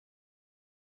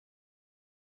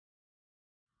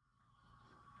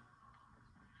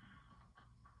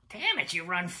Damn it, you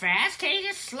run fast. Can you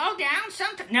just slow down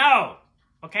something? No.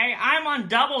 Okay, I'm on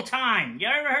double time. You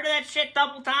ever heard of that shit,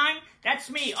 double time? That's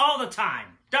me all the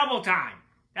time. Double time.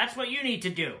 That's what you need to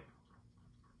do.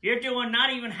 You're doing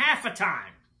not even half a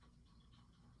time.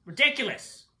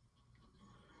 Ridiculous.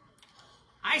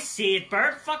 I see it,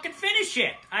 Bert. Fucking finish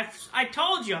it. I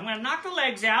told you, I'm going to knock the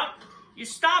legs out. You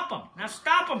stop them. Now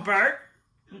stop them, Bert.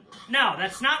 No,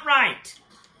 that's not right.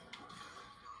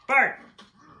 Bert,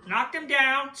 knock him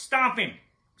down. Stomp him.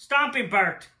 Stomp him,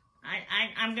 Bert.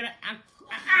 I'm going to...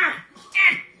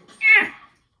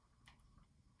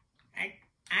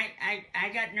 I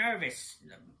got nervous.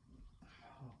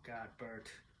 Oh, God, Bert.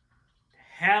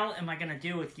 The hell am I going to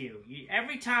do with you?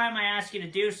 Every time I ask you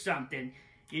to do something,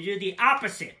 you do the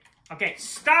opposite. Okay,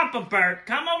 stomp him, Bert.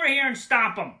 Come over here and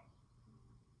stomp him.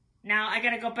 Now, I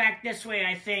got to go back this way,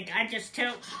 I think. I just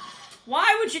tell...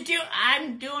 Why would you do...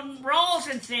 I'm doing rolls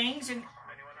and things, and...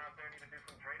 Anyone out there need to do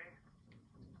some trading?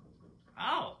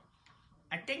 Oh.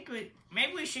 I think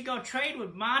maybe we should go trade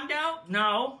with Mondo?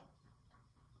 No.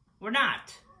 We're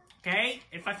not. Okay?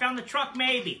 If I found the truck,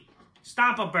 maybe.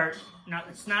 Stomp him, Bert. No,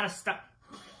 it's not a stomp.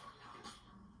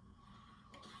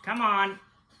 Come on.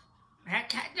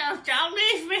 Don't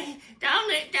leave me. Don't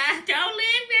leave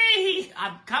me.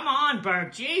 Come on,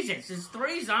 Bert. Jesus, there's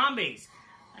 3 zombies.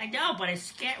 I know, but it's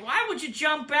scared. Why would you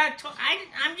jump back?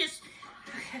 I'm just...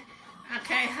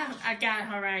 Okay, I got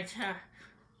it. All right.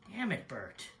 Damn it,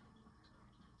 Bert.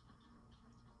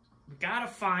 We gotta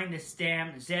find this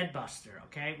damn Zed Buster,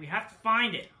 okay? We have to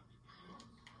find it.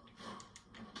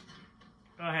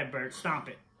 Go ahead, Bert. Stomp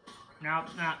it. No,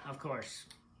 not, of course.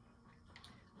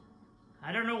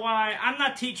 I don't know why. I'm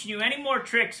not teaching you any more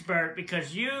tricks, Bert,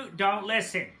 because you don't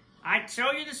listen. I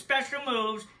show you the special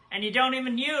moves, and you don't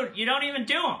even do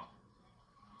them.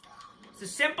 It's the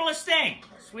simplest thing.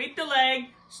 Sweep the leg,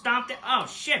 stomp the... Oh,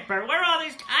 shit, Bert. Where are all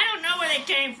these... I don't know where they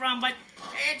came from, but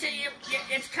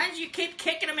it's because you keep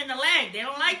kicking them in the leg. They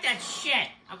don't like that shit,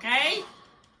 okay?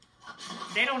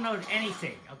 They don't know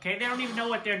anything, okay? They don't even know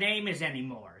what their name is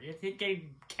anymore. You think they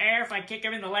care if I kick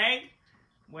them in the leg?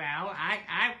 Well,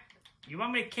 you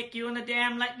want me to kick you in the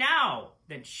damn leg? No.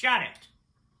 Then shut it.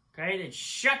 Okay? Then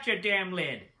shut your damn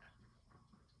lid.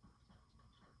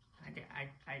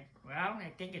 Well,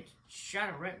 I think it's shut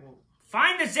it right. Well,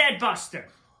 find the Zed Buster.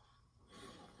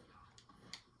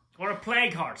 Or a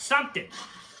plague heart. Something.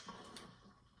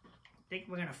 I think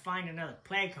we're going to find another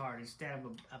plague heart instead of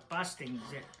a busting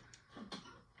Zed.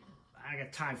 I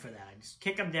got time for that. Just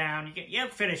kick him down. You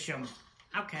finish him.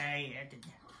 Okay.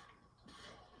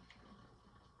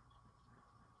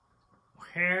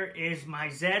 Where is my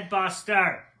Zed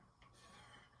Buster?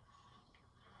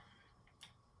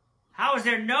 How is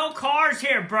there no cars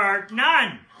here, Bert?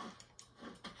 None.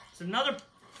 It's another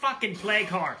fucking plague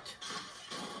heart.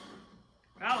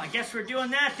 Well, I guess we're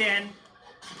doing that then.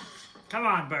 Come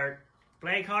on, Bert.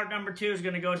 Plague heart number 2 is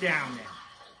going to go down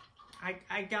then.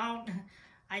 I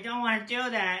don't want to do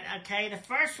that, okay? The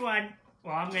first one,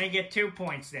 well, I'm going to get 2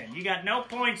 points then. You got no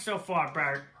points so far,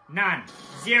 Bert. None.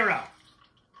 0.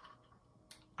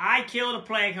 I killed a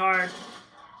plague heart,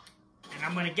 and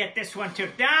I'm going to get this one too.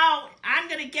 No, I'm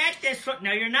going to get this one.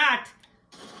 No, you're not.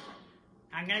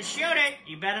 I'm going to shoot it.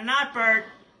 You better not, Bert.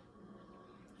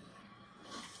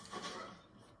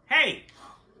 Hey.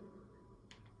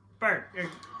 Bert, there's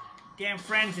damn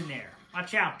friends in there.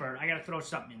 Watch out, Bert. I got to throw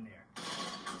something in there.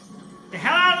 The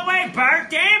hell out of the way, Bert.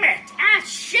 Damn it. Ah,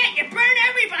 shit. You burned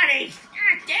everybody.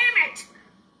 Ah, damn it.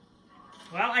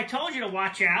 Well, I told you to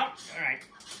watch out. All right.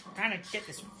 I'm trying to get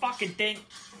this fucking thing.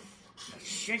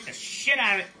 Shake the shit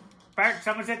out of it. Bert,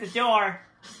 someone's at the door.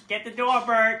 Get the door,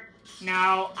 Bert.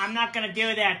 No, I'm not going to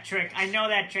do that trick. I know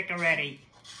that trick already.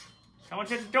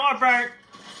 Someone's at the door, Bert.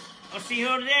 We'll see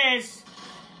who it is.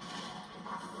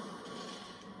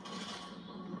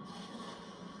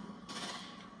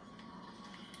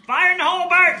 Fire in the hole,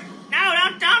 Bert. No,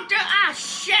 don't do... Ah,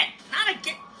 shit. Not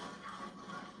again.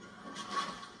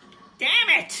 Damn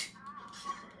it.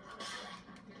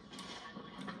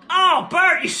 Oh,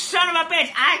 Bert, you son of a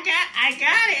bitch. I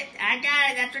got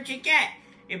it. That's what you get.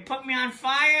 You put me on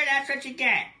fire, that's what you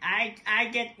get. I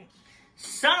get...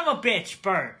 Son of a bitch,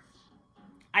 Bert.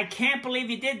 I can't believe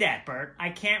you did that, Bert.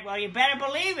 I can't... Well, you better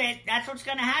believe it. That's what's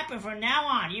going to happen from now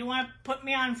on. You want to put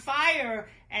me on fire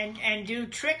and do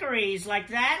trickeries like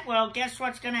that? Well, guess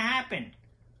what's going to happen?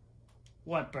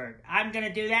 What, Bert? I'm going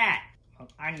to do that. Well,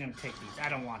 I'm going to take these. I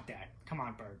don't want that. Come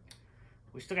on, Bert.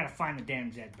 We still gotta find the damn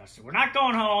Zed Buster. We're not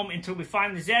going home until we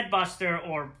find the Zed Buster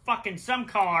or fucking some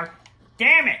car.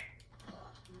 Damn it!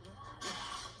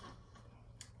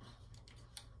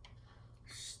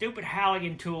 Stupid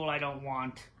Halligan tool I don't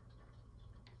want.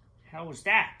 hell was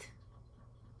that?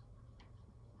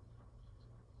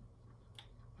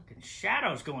 Fucking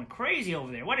shadows going crazy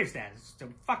over there. What is that? It's the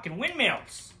fucking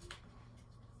windmills.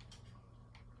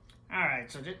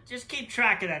 Alright, so just keep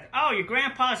track of that. Oh, your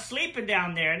grandpa's sleeping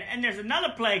down there. And there's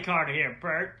another play card here,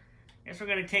 Bert. Guess we're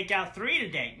going to take out 3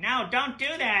 today. No, don't do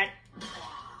that.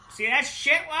 See that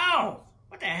shit? Whoa.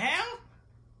 What the hell?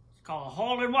 It's called a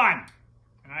hole-in-one.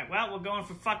 Alright, well, we're going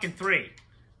for fucking 3.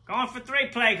 Going for 3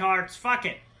 play cards. Fuck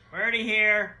it. We're already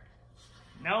here.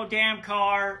 No damn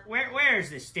car. Where is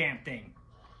this damn thing?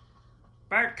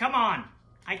 Bert, come on.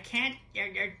 I can't...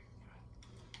 You're...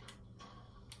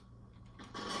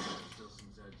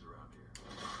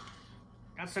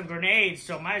 Got some grenades,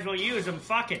 so might as well use them.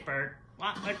 Fuck it, Bert.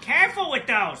 Well, but careful with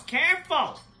those.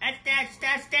 Careful.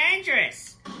 That's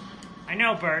dangerous. I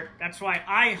know, Bert. That's why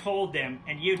I hold them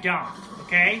and you don't.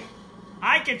 Okay?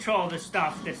 I control the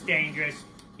stuff that's dangerous.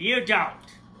 You don't.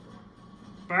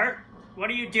 Bert, what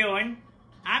are you doing?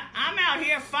 I'm out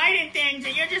here fighting things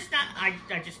and you're just not... I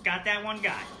just got that one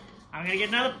guy. I'm gonna get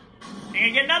another...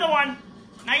 one.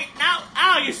 Now,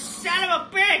 oh, you son of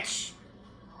a bitch!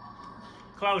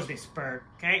 Close this, Bert,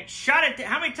 okay? Shut it down.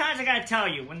 How many times I gotta tell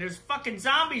you? When there's fucking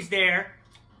zombies there,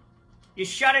 you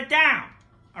shut it down,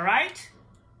 all right?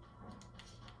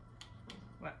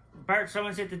 What? Bert,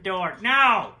 someone's at the door.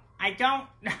 No, I don't.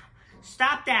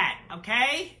 Stop that,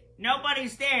 okay?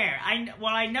 Nobody's there.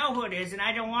 Well, I know who it is, and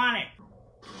I don't want it.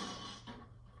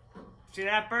 See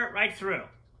that, Bert? Right through.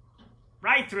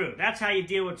 Right through. That's how you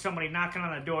deal with somebody knocking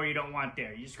on the door you don't want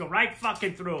there. You just go right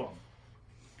fucking through them.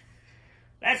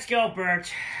 Let's go,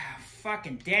 Bert.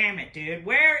 Fucking damn it, dude.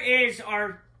 Where is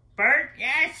our... Bert?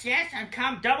 Yes, I'm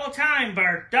come. Double time,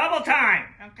 Bert. Double time.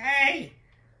 Okay?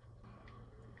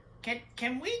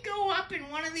 Can we go up in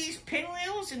one of these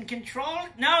pinwheels and control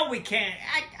it? No, we can't.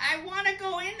 I want to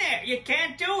go in there. You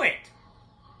can't do it.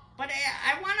 But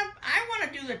I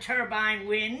want to do the turbine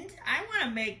wind. I want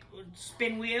to make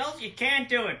spin wheels. You can't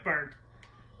do it, Bert.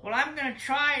 Well, I'm going to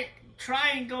try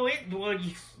and go in. Well,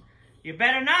 you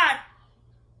better not.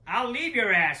 I'll leave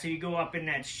your ass if you go up in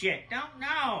that shit. Don't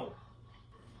know.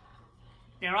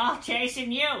 They're all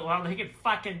chasing you. Well, they can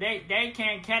fucking... They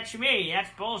can't catch me. That's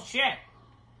bullshit.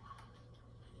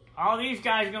 All these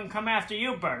guys are going to come after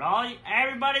you, Bert.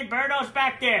 Everybody, Berto's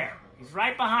back there. He's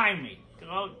right behind me.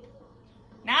 Go...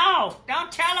 No!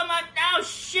 Don't tell him No,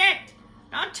 shit!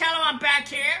 Don't tell him I'm back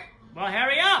here. Well,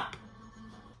 hurry up.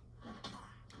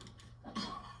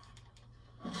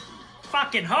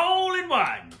 Fucking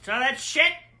hole-in-one. So that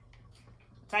shit...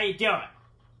 That's how you do it.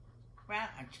 Well,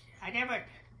 I never...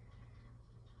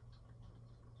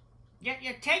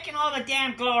 You're taking all the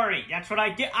damn glory. That's what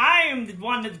I did. I am the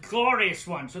one, the glorious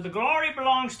one. So the glory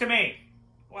belongs to me.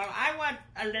 Well, I want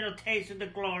a little taste of the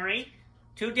glory.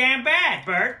 Too damn bad,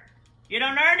 Bert. You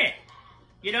don't earn it.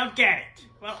 You don't get it.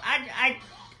 Well,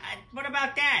 what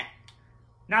about that?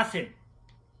 Nothing.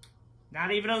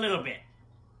 Not even a little bit.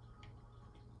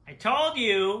 I told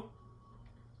you...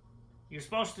 You're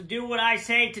supposed to do what I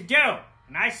say to do.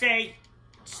 And I say,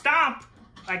 stomp,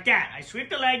 like that. I sweep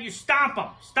the leg, you stomp them.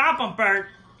 Stomp them, Bert.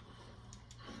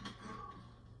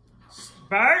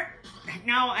 Bert?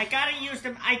 No, I gotta use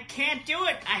them. I can't do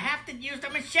it. I have to use the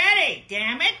machete,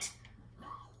 damn it.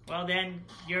 Well, then,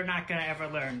 you're not gonna ever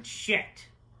learn shit.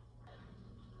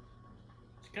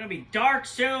 It's gonna be dark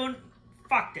soon.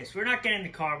 Fuck this. We're not getting in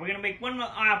the car. We're gonna make one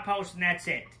more outpost and that's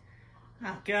it.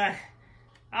 Oh, God.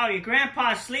 Oh, your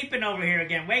grandpa's sleeping over here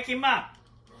again. Wake him up.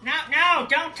 No,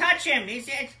 don't touch him. He's...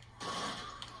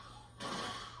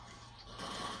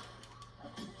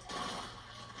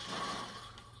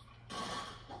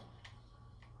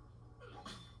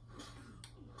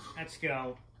 Let's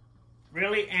go.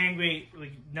 Really angry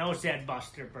with no Zed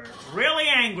Buster, Bert. Really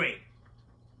angry.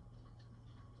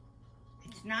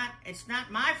 It's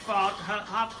not my fault.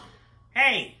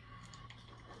 Hey.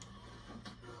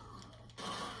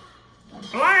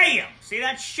 Blam! See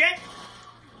that shit?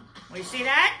 Well, you see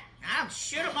that? I'll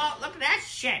shoot them all. Look at that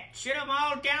shit. Shoot them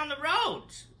all down the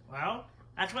roads. Well,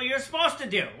 that's what you're supposed to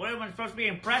do. What am I supposed to be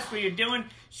impressed when you're doing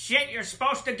shit you're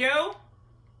supposed to do?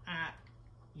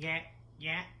 Yeah.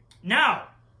 No.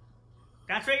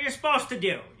 That's what you're supposed to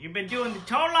do. You've been doing the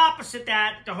total opposite of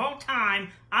that the whole time.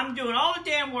 I'm doing all the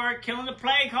damn work, killing the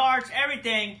plague hearts,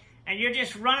 everything, and you're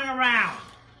just running around.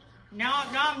 No,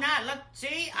 I'm not. Look,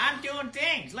 see? I'm doing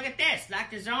things. Look at this. Like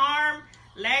his arm,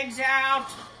 legs out.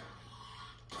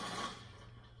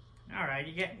 All right,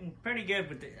 you're getting pretty good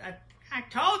with it. I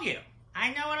told you.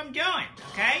 I know what I'm doing,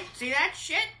 okay? See that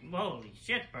shit? Holy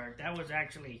shit, Bert. That was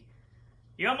actually...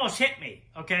 You almost hit me,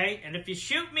 okay? And if you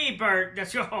shoot me, Bert,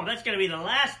 that's going to be the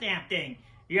last damn thing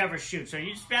you ever shoot. So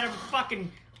you just better fucking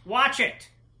Watch it.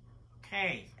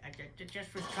 Okay, I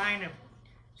just was trying to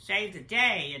save the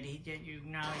day, and he did, you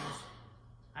know, he was...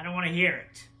 I don't want to hear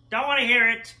it. Don't want to hear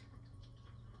it.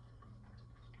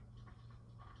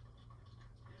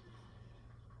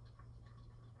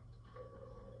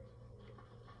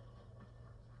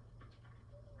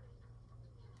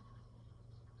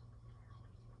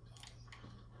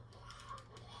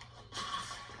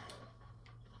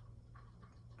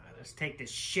 Let's take this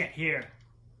shit here.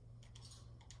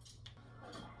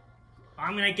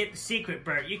 I'm gonna get the secret,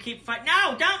 Bert. You keep fighting.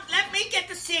 No, don't let me get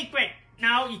the secret.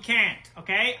 No, you can't.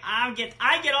 Okay, I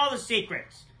get all the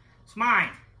secrets. It's mine.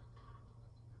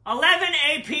 11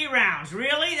 AP rounds.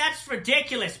 Really? That's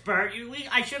ridiculous, Bert.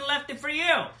 I should have left it for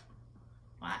you.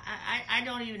 I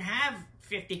don't even have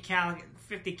 50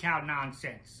 cal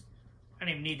nonsense. I don't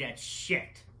even need that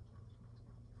shit.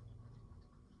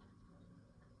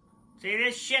 See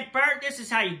this shit, Bert? This is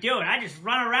how you do it. I just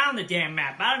run around the damn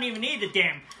map. I don't even need the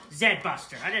damn Zed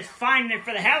Buster. I just find it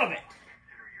for the hell of it.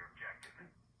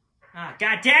 Ah,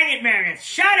 god dang it, Meredith.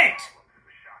 Shut it!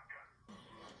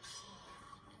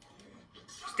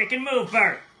 Stick and move,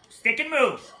 Bert. Stick and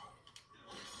move.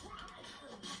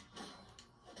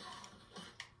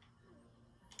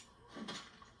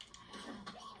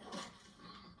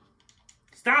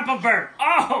 Stomp him, Bert.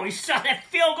 Oh, you saw that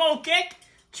field goal kick?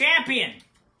 Champion.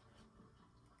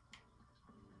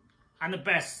 I'm the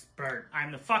best, Bert.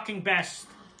 I'm the fucking best.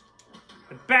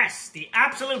 The best. The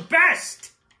absolute best.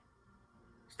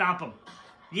 Stomp him.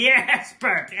 Yes,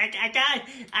 Bert. I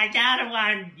got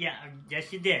one. Yeah,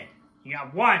 yes you did. You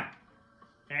got one.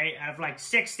 Okay, out of like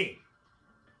 60.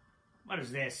 What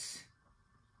is this?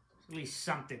 At least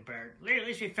something, Bert. At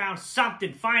least we found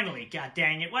something finally. God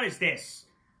dang it. What is this?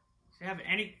 Does it have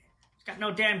any... It's got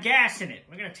no damn gas in it.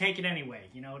 We're gonna take it anyway.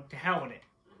 You know, to hell with it.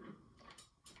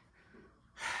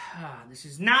 This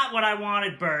is not what I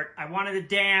wanted, Bert. I wanted the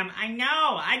damn... I know.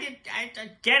 I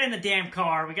get in the damn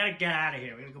car. We gotta get out of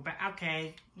here. We gotta go back.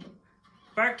 Okay.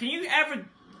 Bert, can you ever...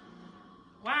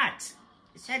 What?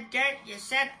 You said get... You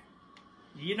said...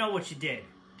 You know what you did.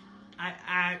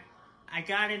 I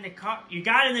got in the car... You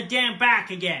got in the damn back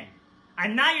again.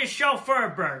 I'm not your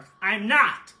chauffeur, Bert. I'm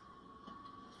not.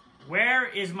 Where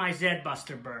is my Zed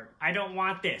Buster, Bert? I don't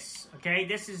want this. Okay?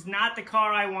 This is not the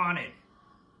car I wanted.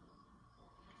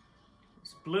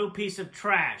 Blue piece of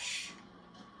trash.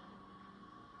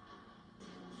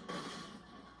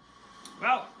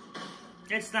 Well,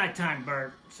 it's nighttime,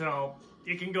 Bert, so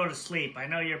you can go to sleep. I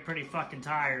know you're pretty fucking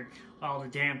tired all the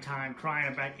damn time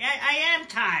crying about... Yeah, I am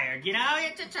tired, you know?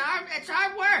 It's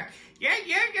hard work. You're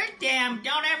damn...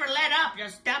 Don't ever let up.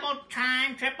 Just double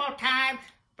time, triple time.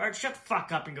 Bert, shut the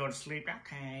fuck up and go to sleep.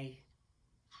 Okay.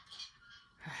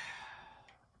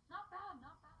 Not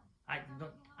bad.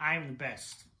 I'm the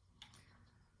best.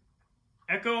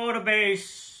 Echo to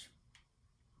base.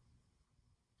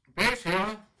 Base,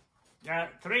 huh?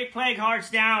 3 plague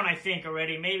hearts down, I think,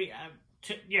 already. Maybe,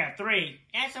 3.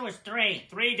 Yes, it was 3.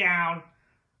 3 down.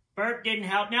 Bert didn't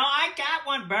help. No, I got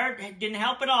one. Bert didn't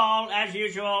help at all, as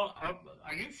usual.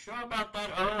 Are you sure about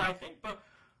that? I think, but...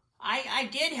 I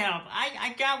did help.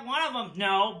 I got one of them.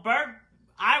 No, Bert...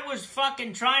 I was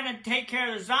fucking trying to take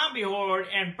care of the zombie horde,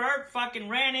 and Bert fucking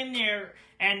ran in there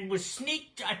and was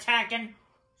sneak attacking...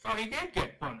 So he did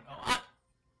get one.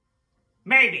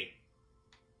 Maybe.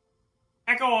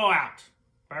 Echo all out.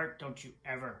 Bert, don't you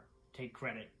ever take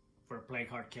credit for a plague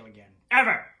heart kill again.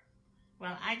 Ever.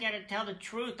 Well, I gotta tell the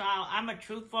truth. I'm a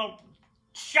truthful...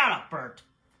 Shut up, Bert.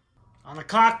 On the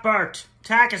clock, Bert.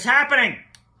 Attack is happening.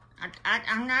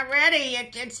 I'm not ready.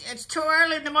 It's too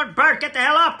early in the morning. Bert, get the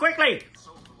hell up, quickly.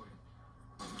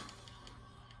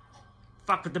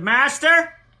 Fuck with the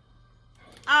master?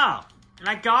 Oh,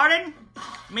 like garden?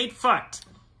 Meat foot.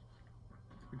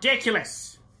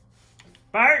 Ridiculous.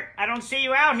 Bert, I don't see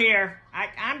you out here.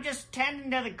 I'm just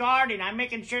tending to the garden. I'm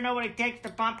making sure nobody takes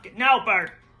the pumpkin. No,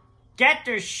 Bert. Get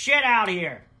their shit out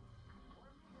here.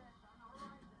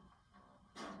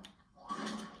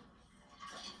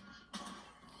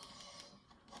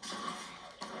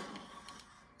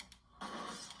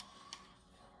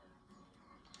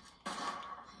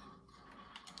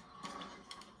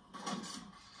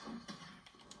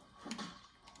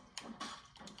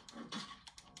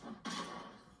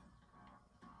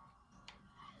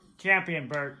 Champion,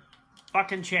 Bert.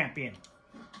 Fucking champion.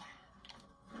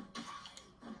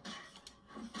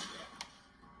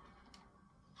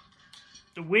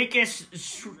 The weakest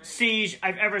siege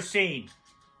I've ever seen.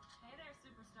 Hey there,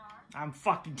 superstar. I'm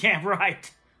fucking damn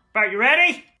right. Bert, you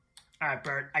ready? Alright,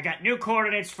 Bert. I got new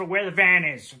coordinates for where the van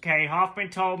is, okay?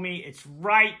 Hoffman told me it's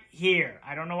right here.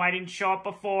 I don't know why I didn't show up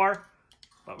before,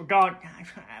 But we're going...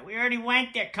 We already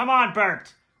went there. Come on,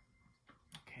 Bert.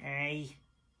 Okay.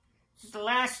 This is the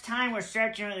last time we're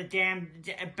searching for the damn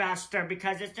Buster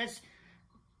because it's just...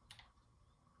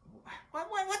 What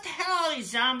the hell are all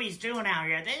these zombies doing out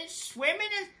here? They just swimming?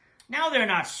 No, they're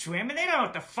not swimming. They don't know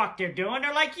what the fuck they're doing.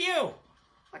 They're like you.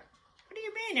 What do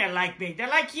you mean they're like me? They're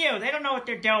like you. They don't know what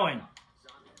they're doing.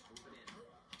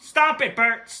 Stop it,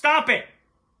 Bert. Stop it.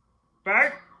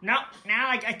 Bert? No. Now,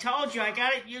 I told you. I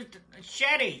gotta use the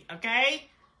machete, okay?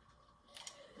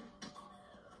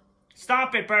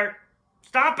 Stop it, Bert.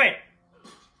 Stop it.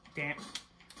 Damn.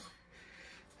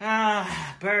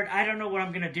 Bert, I don't know what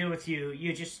I'm gonna do with you.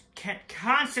 You just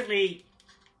constantly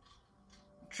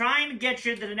trying to get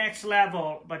you to the next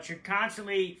level, but you're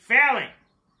constantly failing.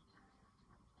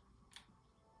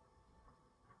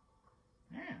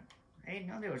 Yeah. I didn't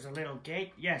know there was a little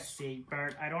gate. Yes, see,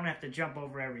 Bert, I don't have to jump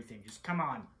over everything. Just come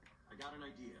on. I got an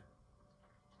idea.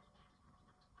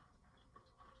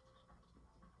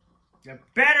 There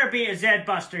better be a Zed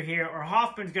Buster here, or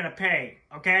Hoffman's gonna pay,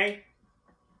 okay?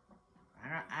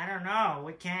 I don't know.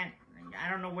 We can't... I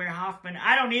don't know where Hoffman...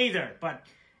 I don't either, but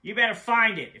you better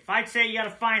find it. If I say you gotta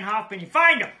find Hoffman, you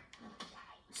find him!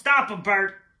 Stop him,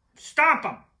 Bert. Stop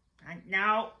him!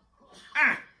 No.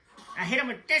 I hit him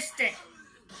with this thing.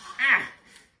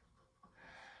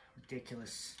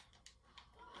 Ridiculous.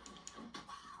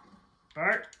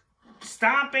 Bert,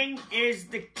 stomping is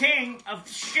the king of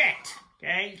shit.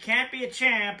 Okay? You can't be a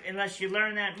champ unless you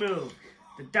learn that move.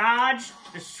 The dodge,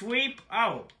 the sweep.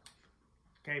 Oh.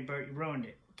 Okay, Bert, you ruined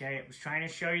it. Okay, I was trying to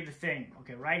show you the thing.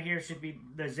 Okay, right here should be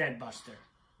the Zed Buster.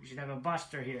 We should have a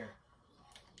Buster here.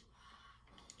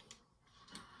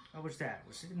 What was that?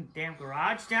 Was it in the damn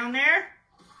garage down there?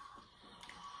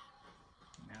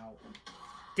 No.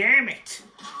 Damn it!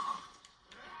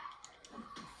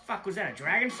 Fuck, was that a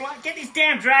dragonfly? Get these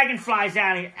damn dragonflies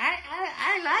out of here.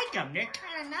 I like them. They're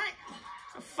kind of nice.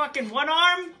 A fucking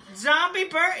one-armed zombie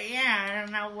bird? Yeah, I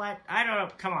don't know what. I don't know.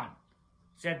 Come on.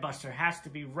 Zed Buster has to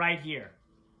be right here.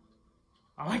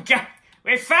 Oh my god.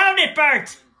 We found it,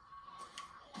 Bert!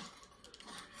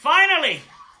 Finally!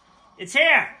 It's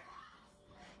here.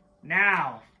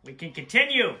 Now, we can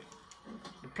continue.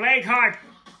 The Plague Heart.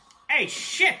 Hey,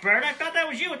 shit, Bert. I thought that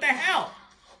was you. What the hell?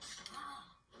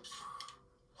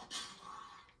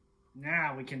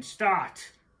 Now we can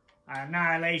start our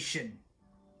annihilation.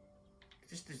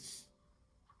 Just this.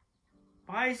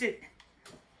 Why is it...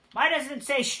 Why doesn't it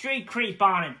say street creep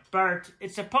on it, Bert?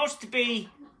 It's supposed to be...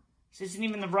 This isn't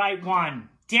even the right one.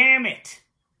 Damn it.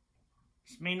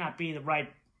 This may not be the right...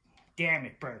 Damn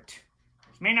it, Bert.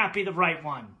 This may not be the right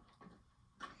one.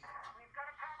 We've got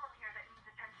a problem here that needs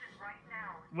attention right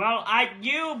now. Well,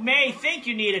 you may think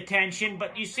you need attention,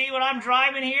 but you see what I'm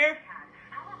driving here?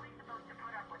 How are we supposed to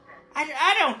put up with this?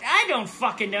 I don't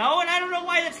fucking know, and I don't know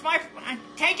why that's my...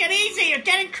 Take it easy, you're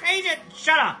getting crazy.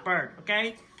 Shut up, Bert,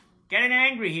 okay? Getting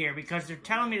angry here because they're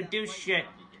telling me to do shit.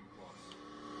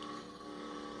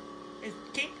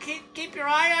 Keep your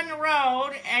eye on the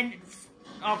road and...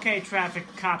 Okay, traffic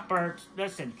cop Bert,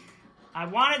 listen. I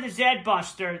wanted the Zed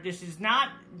Buster. This is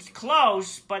not... It's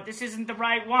close, but this isn't the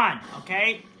right one,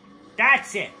 okay?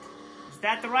 That's it. Is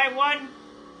that the right one?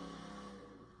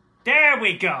 There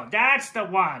we go. That's the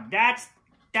one. That's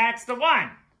the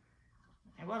one.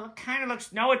 Well, it kind of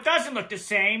looks... No, it doesn't look the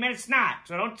same, and it's not.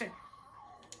 So don't...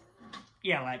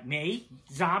 Yell at me.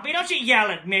 Zombie, don't you yell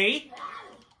at me.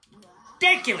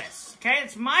 Ridiculous. Okay,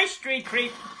 it's my street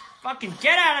creep. Fucking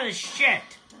get out of this shit.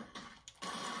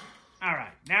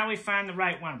 Alright, now we found the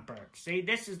right one, Bert. See,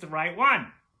 this is the right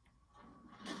one.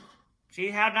 See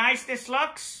how nice this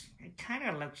looks? It kind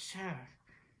of looks... See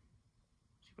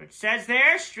what it says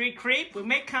there? Street creep. We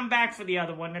may come back for the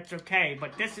other one. That's okay,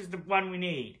 but this is the one we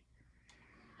need.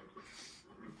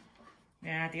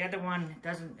 Yeah, the other one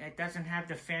doesn't have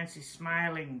the fancy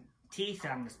smiling teeth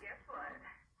on this. Guess what?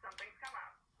 Something's come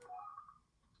up.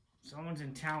 Someone's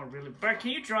in town really... Bert,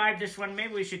 can you drive this one?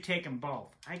 Maybe we should take them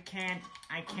both. I can't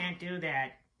do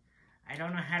that. I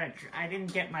don't know how to... I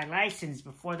didn't get my license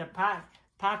before the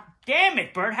Damn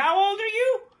it, Bert, how old are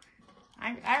you?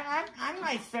 I'm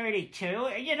like 32.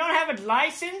 You don't have a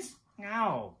license?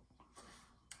 No.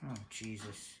 Oh,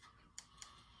 Jesus.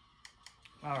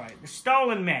 All right, the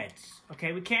stolen meds.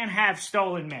 Okay, we can't have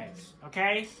stolen meds.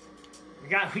 Okay, we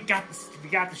got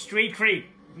the street creep.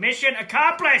 Mission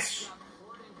accomplished.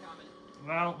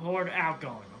 Well, horde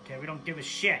outgoing. Okay, we don't give a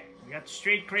shit. We got the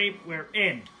street creep. We're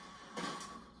in.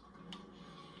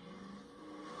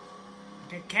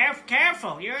 Okay,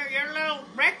 careful. You're a little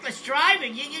reckless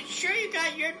driving. You sure you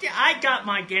got your? I got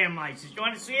my damn license. You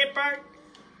want to see it, Bert?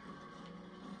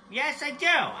 Yes, I do.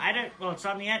 I don't. Well, it's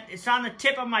on the end. It's on the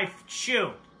tip of my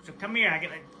shoe. So come here. I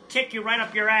gotta kick you right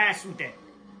up your ass with it.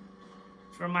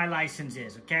 That's where my license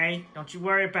is. Okay? Don't you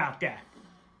worry about that.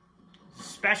 It's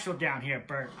special down here,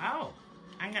 Bert. Oh,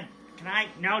 I'm gonna. Can I?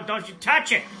 No, don't you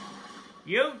touch it.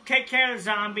 You take care of the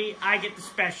zombie. I get the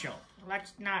special. Well,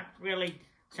 that's not really.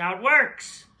 That's how it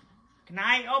works. Can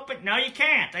I open? No, you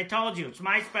can't. I told you. It's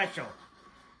my special.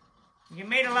 You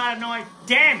made a lot of noise.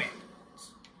 Damn it.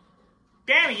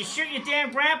 Damn it, you shoot your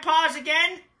damn grandpas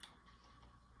again?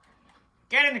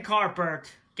 Get in the car, Bert.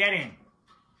 Get in.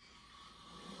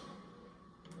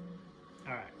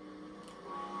 Alright.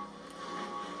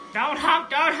 Don't hump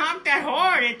that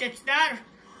horn. It's not...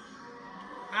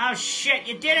 Oh, shit,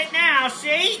 you did it now,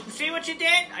 see? See what you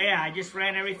did? Oh, yeah, I just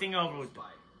ran everything over with it.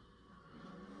 Alright,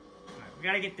 we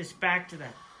gotta get this back to the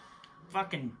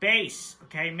fucking base,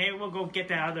 okay? Maybe we'll go get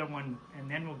that other one, and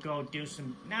then we'll go do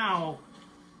some... No.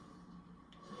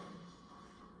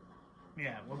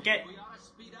 Yeah, we'll get... We ought to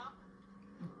speed up.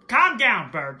 Calm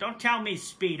down, Bert. Don't tell me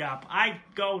speed up. I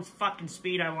go with fucking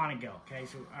speed I want to go, okay?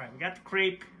 So, alright, we got the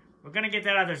creep. We're gonna get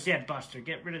that other Zed Buster.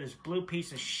 Get rid of this blue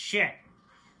piece of shit.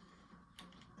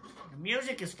 The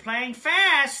music is playing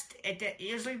fast.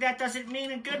 Usually that doesn't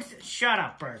mean a good... Shut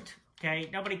up, Bert. Okay?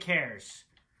 Nobody cares.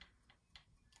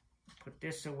 Put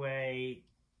this away.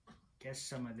 Get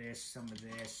some of this, some of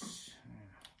this.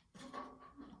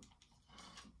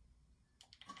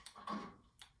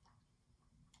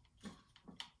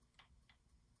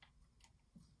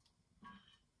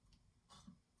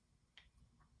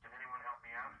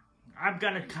 I'm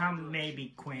gonna come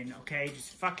maybe, Quinn, okay?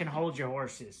 Just fucking hold your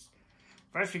horses.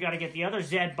 First, we gotta get the other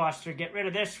Zed Buster. Get rid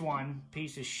of this one.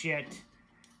 Piece of shit.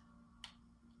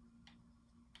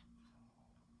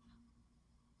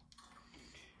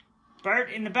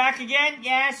 Bert, in the back again?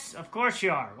 Yes, of course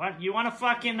you are. What, you want a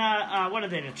fucking, what are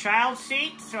they, a child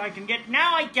seat? So I can get... No,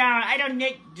 I don't. I don't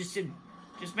need... Just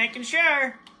making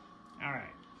sure.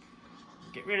 Alright.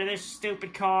 Get rid of this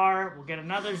stupid car. We'll get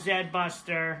another Zed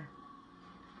Buster.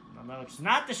 Although it's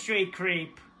not the street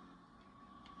creep.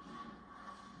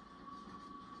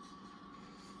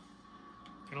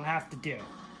 It'll have to do.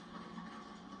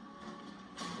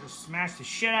 Just smash the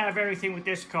shit out of everything with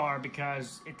this car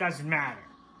because it doesn't matter.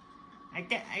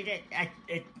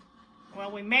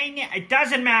 Well, we may need... It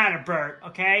doesn't matter, Bert,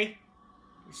 okay?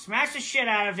 Smash the shit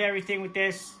out of everything with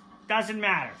this. Doesn't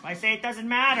matter. If I say it doesn't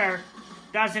matter,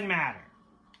 doesn't matter.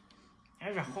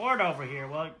 There's a horde over here.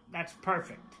 Well, that's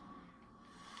perfect.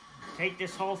 Take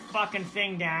this whole fucking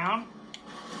thing down.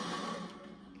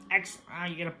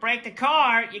 You're gonna break the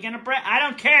car. You're gonna break... I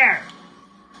don't care.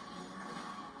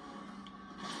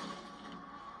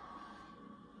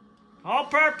 The whole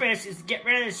purpose is to get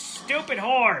rid of this stupid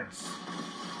hordes.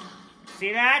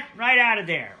 See that? Right out of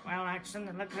there. Well,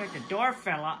 something looks like the door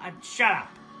fell off. Shut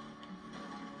up.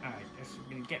 Alright,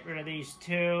 we're gonna get rid of these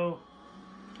two.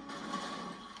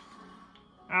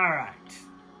 Alright.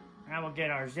 Now we'll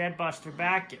get our Zed Buster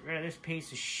back, get rid of this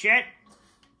piece of shit,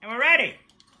 and we're ready.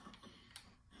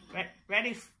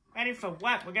 Ready for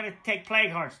what? We're gonna take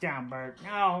Plague Hearts down, Bert.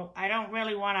 No, I don't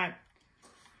really want to...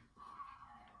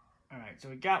 Alright, so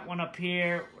we got one up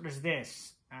here. What is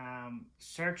this?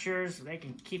 Searchers. They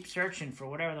can keep searching for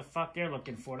whatever the fuck they're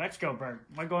looking for. Let's go, Bert.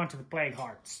 We're going to the Plague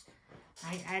Hearts.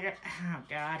 I don't... Oh,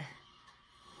 God.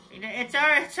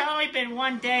 It's only been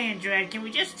one day in Dread. Can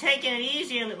we just take it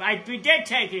easy? We did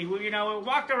take it. We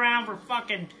walked around for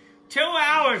fucking 2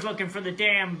 hours looking for the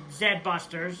damn Zed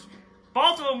Busters.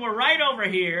 Both of them were right over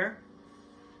here.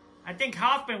 I think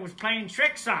Hoffman was playing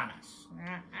tricks on us.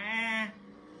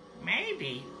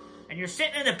 Maybe. And you're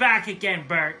sitting in the back again,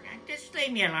 Bert. Just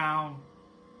leave me alone.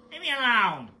 Leave me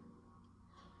alone.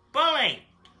 Bully.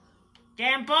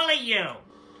 Damn bully you. All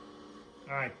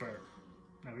right, Bert.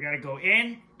 Now we gotta go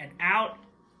in and out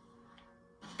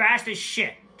fast as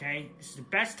shit, okay? This is the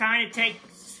best time to take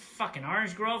fucking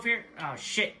Orange Grove here. Oh,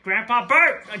 shit. Grandpa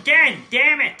Bert! Again!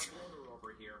 Damn it!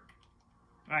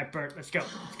 Alright, Bert, let's go.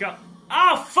 Let's go.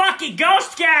 Oh, fuck! He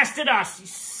ghost gassed us! You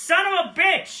son of a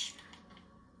bitch!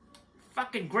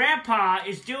 Fucking Grandpa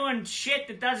is doing shit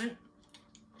that doesn't...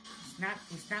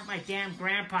 It's not my damn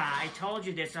grandpa. I told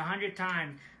you this 100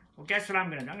 times. Well, guess what I'm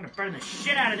gonna do? I'm gonna burn the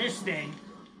shit out of this thing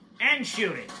and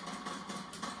shoot it.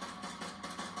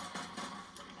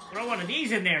 Throw one of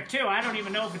these in there, too. I don't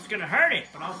even know if it's gonna hurt it,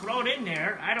 but I'll throw it in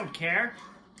there. I don't care.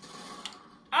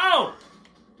 Oh!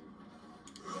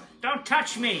 Don't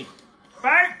touch me.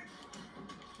 Bert!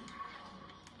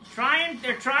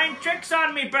 They're trying tricks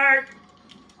on me, Bert!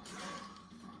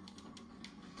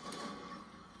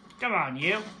 Come on,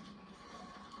 you.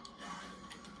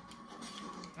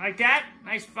 Like that?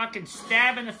 Nice fucking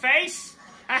stab in the face?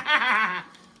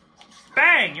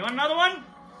 Bang! You want another one?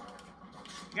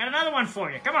 Got another one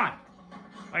for you. Come on.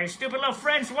 While your stupid little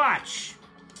friends watch.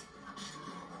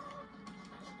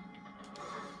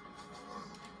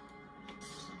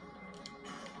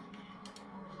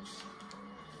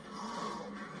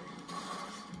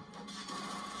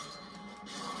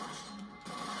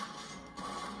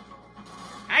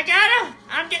 I got him.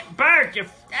 I'm getting Bert.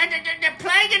 They're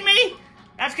plaguing me.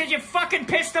 That's because you fucking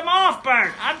pissed them off,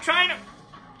 Bert. I'm trying to...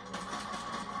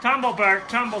 Tumble, Bert.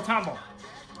 Tumble, tumble.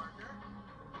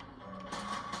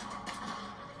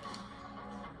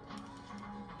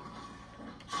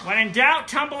 When in doubt,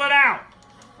 tumble it out.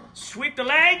 Sweep the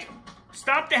leg.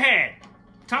 Stop the head.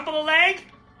 Tumble the leg.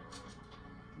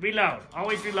 Reload.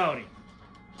 Always reloading.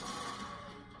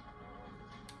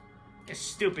 This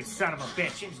stupid son of a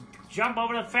bitch. Just jump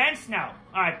over the fence? No.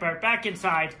 All right, Bert. Back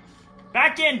inside.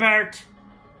 Back in, Bert.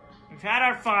 We've had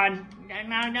our fun. No,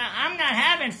 I'm not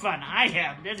having fun. I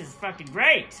have. This is fucking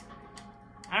great.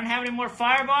 I don't have any more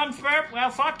firebombs, Bert? Well,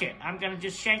 fuck it. I'm gonna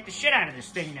just shank the shit out of this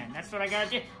thing then. That's what I gotta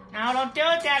do. No, don't do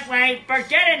it that way. Bert,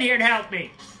 get in here and help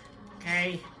me.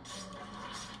 Okay.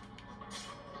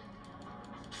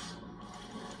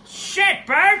 Shit,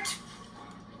 Bert!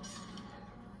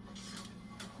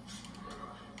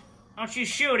 Don't you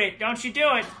shoot it. Don't you do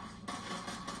it.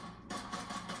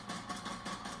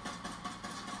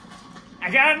 I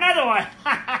got another one.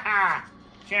 Ha ha ha.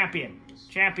 Champion.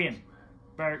 Champion.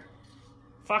 Bert.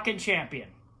 Fucking champion.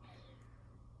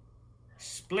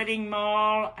 Splitting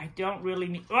maul. I don't really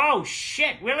need... Oh,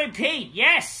 shit. Willie Pete.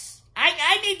 Yes.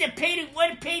 I need the Pete.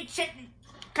 Willie Pete shit.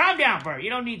 Calm down, Bert. You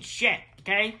don't need shit,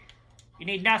 okay? You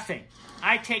need nothing.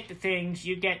 I take the things.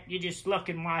 You just look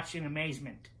and watch in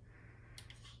amazement.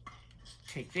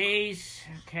 Take these.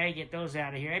 Okay, get those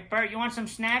out of here. Hey, Bert, you want some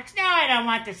snacks? No, I don't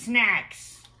want the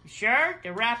snacks. You sure?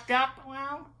 They're wrapped up?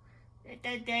 Well,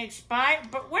 they expired.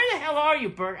 But where the hell are you,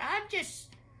 Bert? I'm just...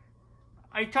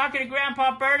 Are you talking to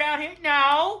Grandpa Bert out here?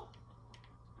 No.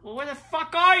 Well, where the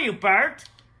fuck are you, Bert?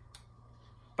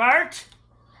 Bert?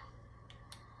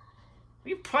 Are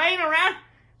you playing around?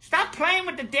 Stop playing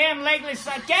with the damn legless...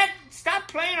 Stop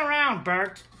playing around,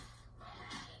 Bert.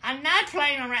 I'm not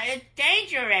playing around. It's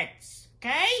dangerous.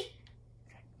 Okay?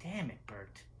 God damn it,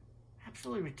 Bert.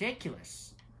 Absolutely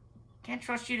ridiculous. Can't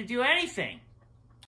trust you to do anything.